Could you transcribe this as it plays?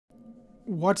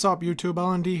What's up, YouTube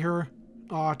LND here.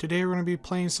 Today we're going to be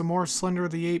playing some more Slender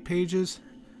the 8 Pages.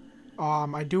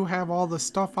 I do have all the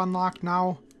stuff unlocked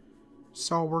now.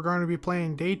 So we're going to be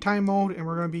playing daytime mode and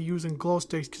we're going to be using glow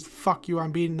sticks because fuck you,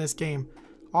 I'm beating this game.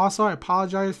 Also, I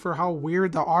apologize for how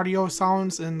weird the audio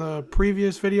sounds in the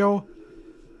previous video.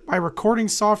 My recording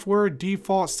software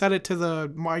default set it to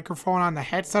the microphone on the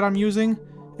headset I'm using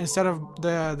instead of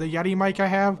the Yeti mic I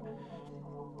have.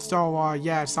 So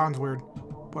yeah, it sounds weird.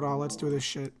 But let's do this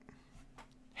shit.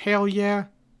 Hell yeah.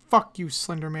 Fuck you,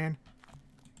 Slender Man.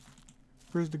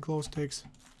 Where's the glow sticks?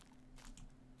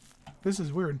 This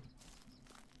is weird.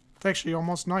 It's actually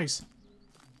almost nice.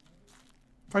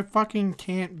 If I fucking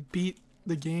can't beat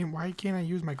the game, why can't I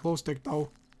use my glow stick though?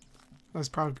 That's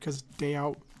probably because it's day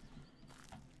out.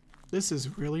 This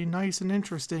is really nice and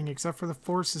interesting, except for the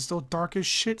forest is still dark as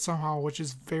shit somehow, which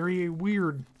is very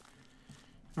weird.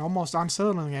 Almost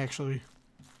unsettling, actually.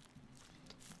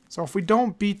 So if we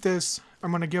don't beat this,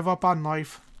 I'm going to give up on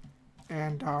life.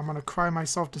 And I'm going to cry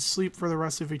myself to sleep for the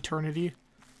rest of eternity.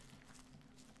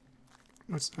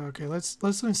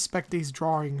 Let's inspect these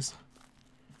drawings.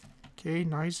 Okay,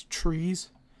 nice trees.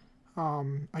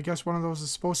 I guess one of those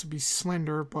is supposed to be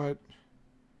Slender, but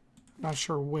not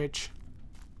sure which.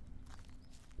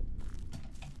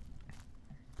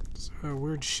 It's a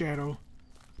weird shadow.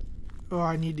 Oh,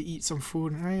 I need to eat some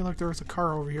food. Hey, look, there's a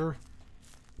car over here.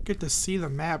 Get to see the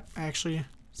map, actually.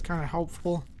 It's kind of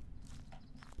helpful.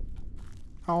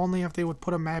 Only if they would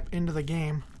put a map into the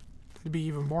game. It'd be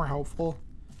even more helpful.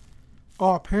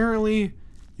 Oh, apparently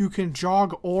you can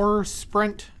jog or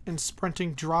sprint, and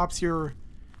sprinting drops your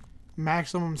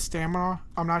maximum stamina.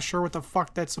 I'm not sure what the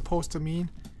fuck that's supposed to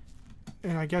mean.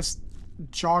 And I guess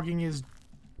jogging is,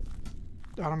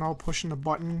 I don't know, pushing the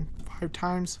button 5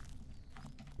 times.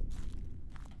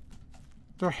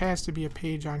 There has to be a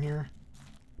page on here.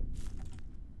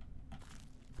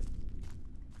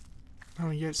 I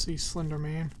don't yet see Slender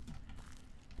Man.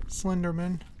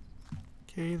 Slenderman.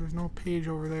 Okay, there's no page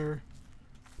over there.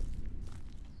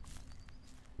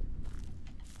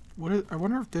 What is, I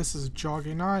wonder if this is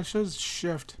jogging. No, it says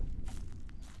shift.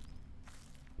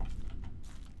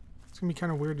 It's gonna be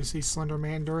kind of weird to see Slender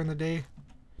Man during the day.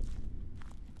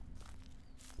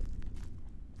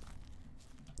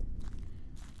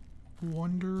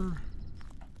 Wonder.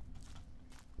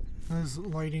 These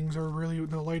lightings are really,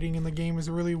 the lighting in the game is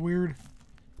really weird.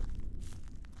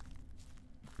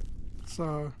 It's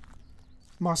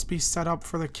must be set up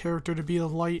for the character to be a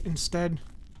light instead.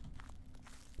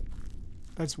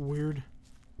 That's weird.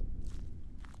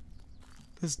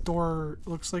 This door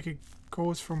looks like it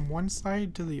goes from one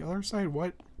side to the other side.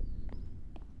 What?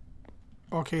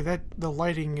 Okay, the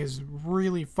lighting is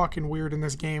really fucking weird in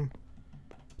this game.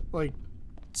 Like,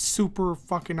 super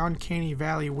fucking uncanny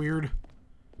valley weird.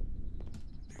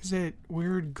 There's that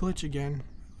weird glitch again.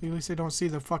 At least I don't see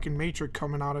the fucking matrix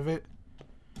coming out of it.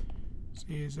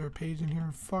 See, is there a page in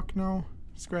here? Fuck no.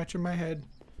 Scratching my head.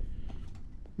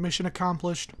 Mission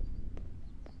accomplished.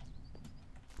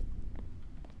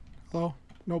 Hello?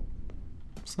 Nope.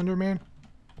 Slender Man?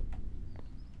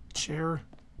 Chair.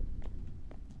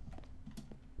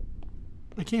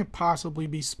 I can't possibly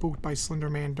be spooked by Slender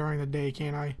Man during the day,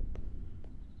 can I?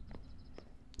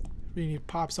 I mean, he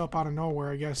pops up out of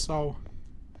nowhere, I guess so.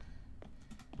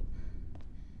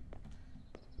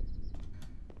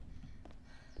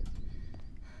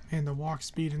 And the walk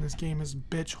speed in this game is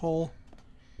bitch hole.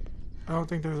 I don't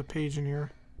think there's a page in here.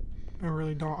 I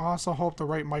really don't. I also hope the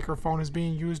right microphone is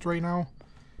being used right now.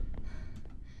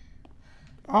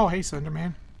 Oh, hey, Slender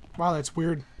Man. Wow, that's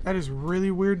weird. That is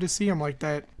really weird to see him like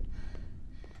that.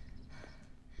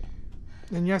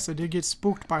 And yes, I did get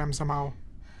spooked by him somehow.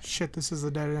 Shit, this is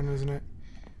the dead end, isn't it?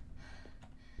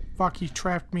 Fuck, he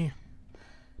trapped me.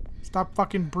 Stop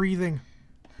fucking breathing.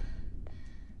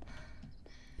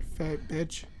 You fat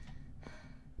bitch.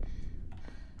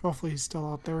 Hopefully he's still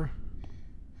out there.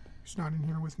 He's not in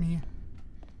here with me.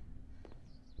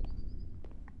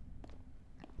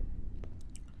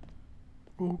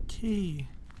 Okay.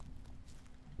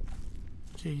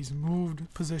 Okay, he's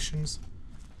moved positions.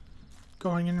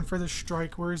 Going in for the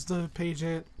strike. Where's the page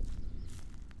at?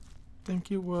 I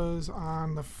think it was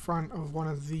on the front of one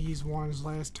of these ones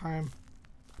last time.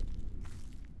 I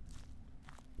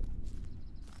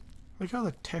like how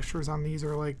the textures on these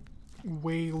are like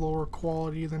way lower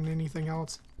quality than anything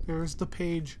else. There's the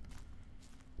page.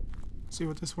 See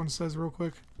what this one says real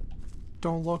quick.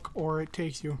 Don't look or it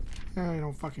takes you. I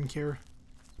don't fucking care.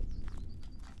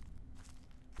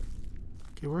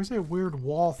 Okay, where's that weird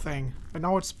wall thing? I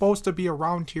know it's supposed to be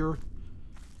around here.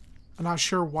 I'm not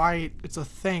sure why it's a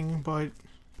thing, but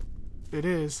it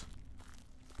is.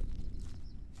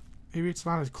 Maybe it's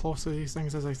not as close to these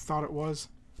things as I thought it was.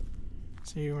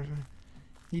 So you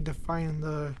need to find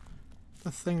the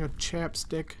thing of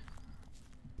chapstick.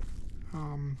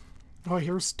 Oh,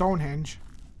 here's Stonehenge.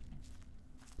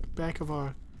 Back of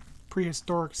a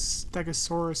prehistoric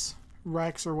Stegosaurus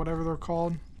Rex or whatever they're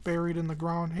called, buried in the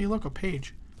ground. Hey, look, a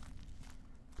page.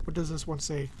 What does this one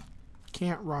say?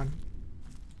 Can't run.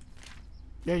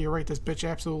 Yeah, you're right. This bitch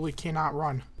absolutely cannot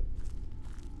run.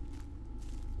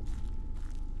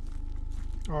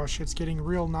 Oh, shit's getting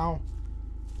real now.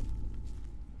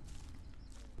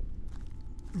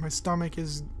 My stomach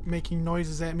is making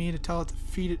noises at me to tell it to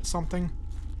feed it something.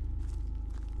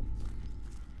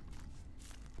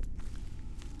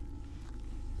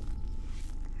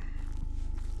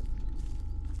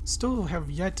 Still have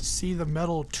yet to see the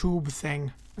metal tube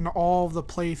thing in all of the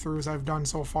playthroughs I've done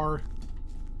so far.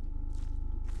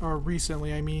 Or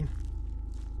recently, I mean.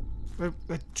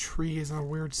 That tree is in a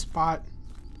weird spot.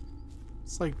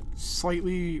 It's like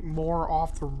slightly more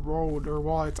off the road, or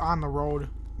well, it's on the road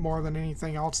more than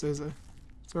anything else is. Is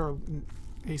there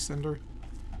a Slender?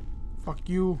 Fuck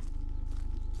you.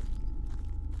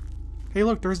 Hey,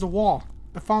 look, there's the wall.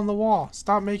 I found the wall.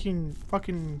 Stop making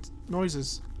fucking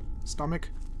noises, stomach.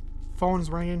 Phone's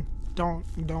ringing. Don't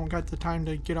got the time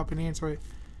to get up and answer it.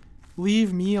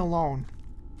 Leave me alone.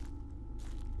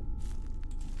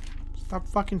 Stop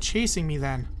fucking chasing me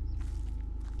then.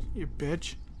 You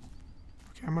bitch.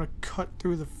 Okay, I'm gonna cut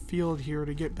through the field here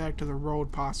to get back to the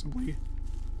road possibly.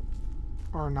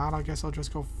 Or not, I guess I'll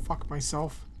just go fuck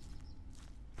myself.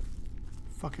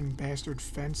 Fucking bastard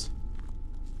fence.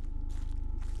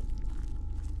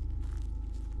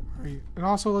 Alright, and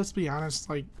also let's be honest,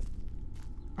 like,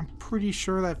 I'm pretty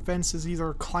sure that fence is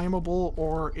either climbable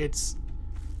or it's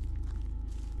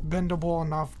bendable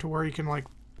enough to where you can, like,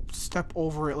 step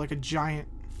over it like a giant.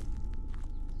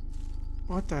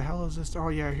 What the hell is this? Oh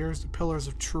yeah, here's the Pillars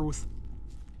of Truth.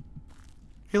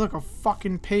 Hey, look, a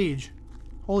fucking page.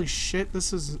 Holy shit,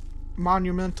 this is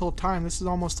monumental time. This is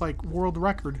almost like world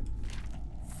record.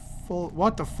 Full.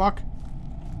 What the fuck?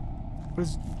 What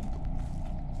is...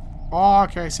 Oh,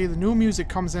 okay, I see. The new music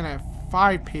comes in at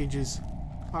 5 pages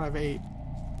out of 8.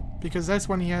 Because that's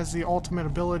when he has the ultimate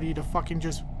ability to fucking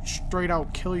just straight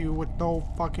out kill you with no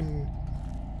fucking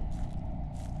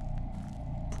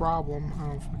problem. I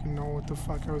don't fucking know what the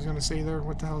fuck I was gonna say there.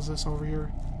 What the hell is this over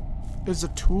here? Is the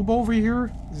tube over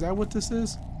here? Is that what this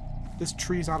is? This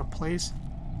tree's out of place.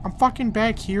 I'm fucking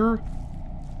back here.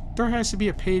 There has to be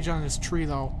a page on this tree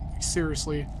though. Like,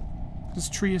 seriously. This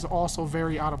tree is also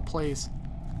very out of place.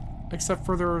 Except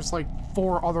for there's like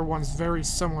 4 other ones very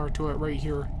similar to it right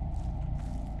here.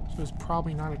 So it's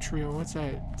probably not a trio. What's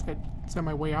that? Is that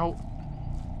my way out?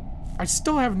 I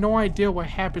still have no idea what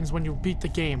happens when you beat the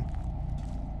game.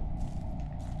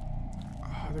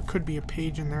 There could be a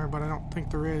page in there, but I don't think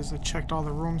there is. I checked all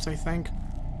the rooms, I think.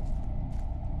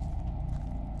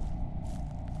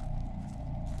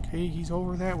 Okay, he's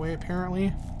over that way,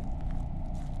 apparently.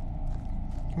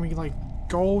 Can we, like,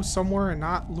 go somewhere and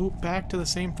not loop back to the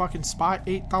same fucking spot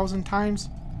 8,000 times?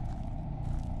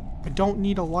 I don't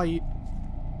need a light.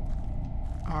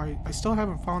 I still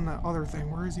haven't found that other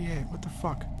thing. Where is he at? What the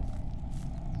fuck?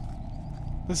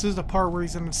 This is the part where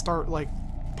he's gonna start, like,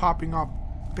 popping up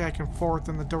back and forth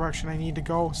in the direction I need to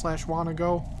go / wanna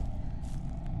go.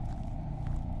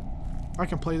 I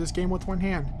can play this game with one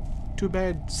hand. Too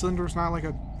bad Slender's not like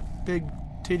a big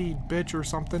titty bitch or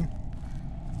something.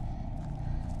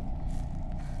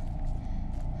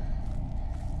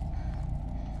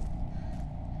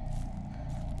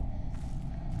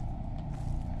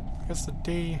 I guess the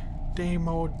day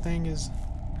mode thing is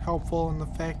helpful in the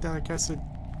fact that I guess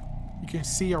you can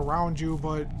see around you,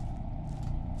 but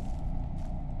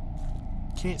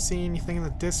can't see anything in the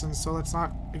distance, so that's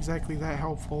not exactly that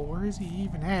helpful. Where is he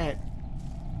even at?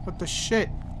 What the shit?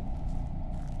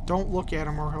 Don't look at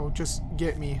him or he'll just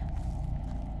get me.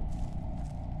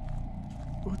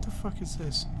 What the fuck is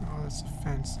this? Oh, that's a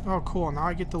fence. Oh, cool. Now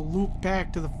I get to loop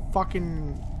back to the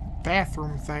fucking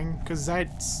bathroom thing, because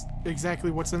that's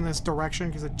exactly what's in this direction,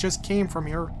 because it just came from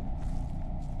here.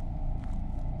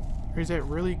 There's that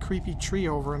really creepy tree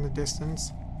over in the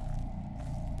distance.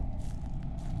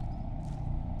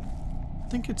 I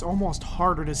think it's almost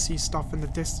harder to see stuff in the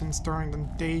distance during the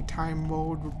daytime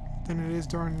mode than it is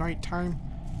during nighttime.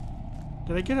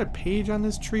 Did I get a page on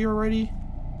this tree already?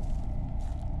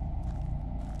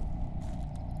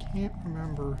 Can't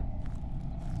remember.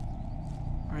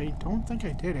 I don't think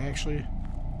I did, actually.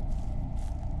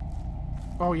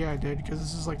 Oh yeah, I did, because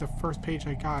this is like the first page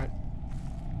I got.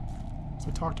 So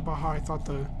I talked about how I thought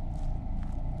the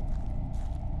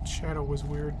shadow was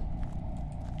weird.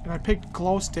 And I picked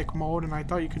glow stick mode, and I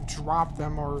thought you could drop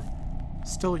them or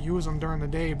still use them during the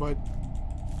day, but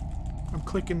I'm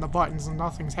clicking the buttons and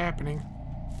nothing's happening.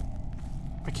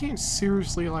 I can't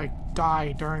seriously, like,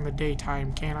 die during the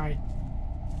daytime, can I?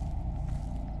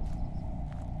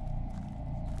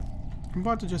 I'm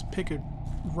about to just pick a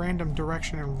random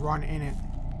direction and run in it.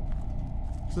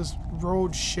 This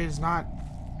road shit is not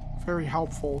very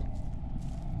helpful.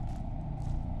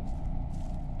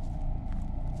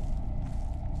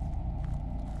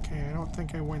 Okay, I don't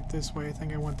think I went this way. I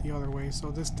think I went the other way.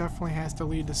 So this definitely has to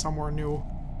lead to somewhere new.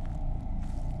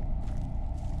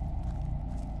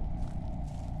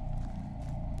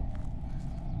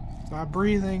 Stop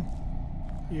breathing.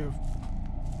 You.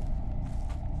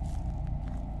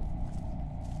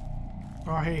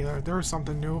 Oh, hey, there's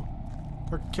something new.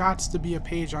 There gots to be a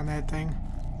page on that thing.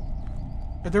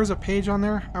 If there's a page on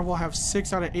there, I will have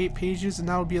 6 out of 8 pages, and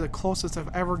that will be the closest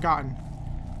I've ever gotten.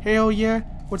 Hell yeah.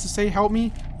 What's it say? Help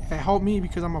me? Yeah, help me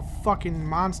because I'm a fucking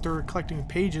monster collecting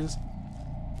pages.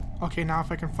 Okay, now if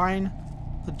I can find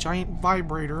the giant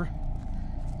vibrator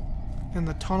and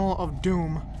the tunnel of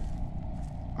doom,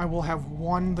 I will have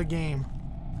won the game.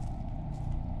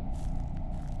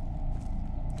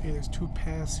 Okay, there's 2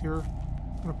 paths here.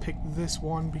 I'm gonna pick this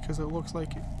one because it looks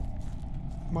like it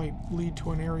might lead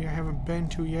to an area I haven't been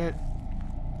to yet.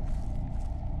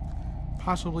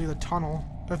 Possibly the tunnel.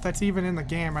 If that's even in the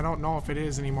game, I don't know if it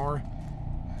is anymore.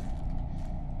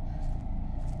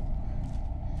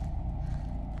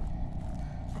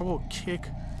 I will kick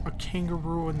a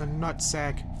kangaroo in the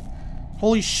nutsack.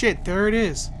 Holy shit, there it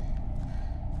is.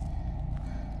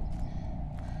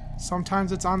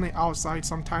 Sometimes it's on the outside,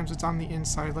 sometimes it's on the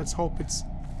inside. Let's hope it's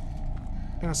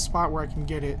in a spot where I can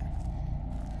get it.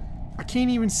 I can't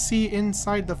even see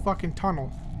inside the fucking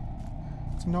tunnel.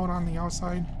 There's a note on the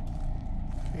outside.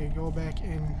 Okay, go back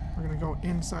in. We're gonna go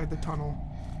inside the tunnel.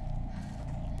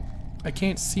 I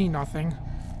can't see nothing.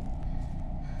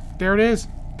 There it is.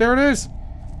 There it is.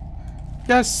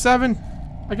 Yes, 7.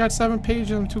 I got 7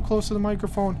 pages. I'm too close to the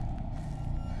microphone.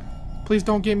 Please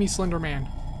don't get me, Slender Man.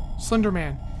 Slender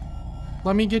Man.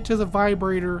 Let me get to the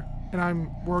vibrator and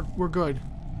we're good.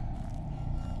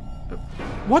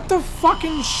 What the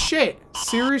fucking shit?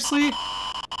 Seriously?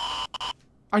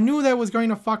 I knew that was going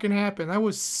to fucking happen. That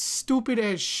was stupid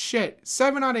as shit.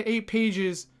 7 out of 8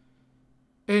 pages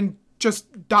and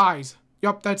just dies.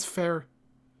 Yup, that's fair.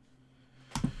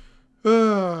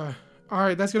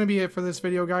 Alright, that's going to be it for this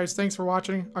video, guys. Thanks for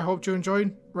watching. I hope you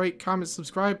enjoyed. Rate, comment,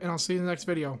 subscribe, and I'll see you in the next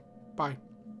video. Bye.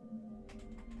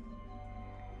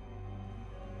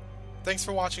 Thanks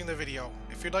for watching the video.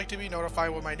 If you'd like to be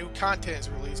notified when my new content is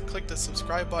released, click the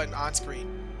subscribe button on screen.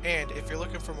 And if you're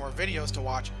looking for more videos to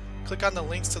watch, click on the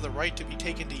links to the right to be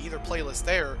taken to either playlist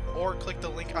there, or click the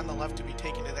link on the left to be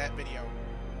taken to that video.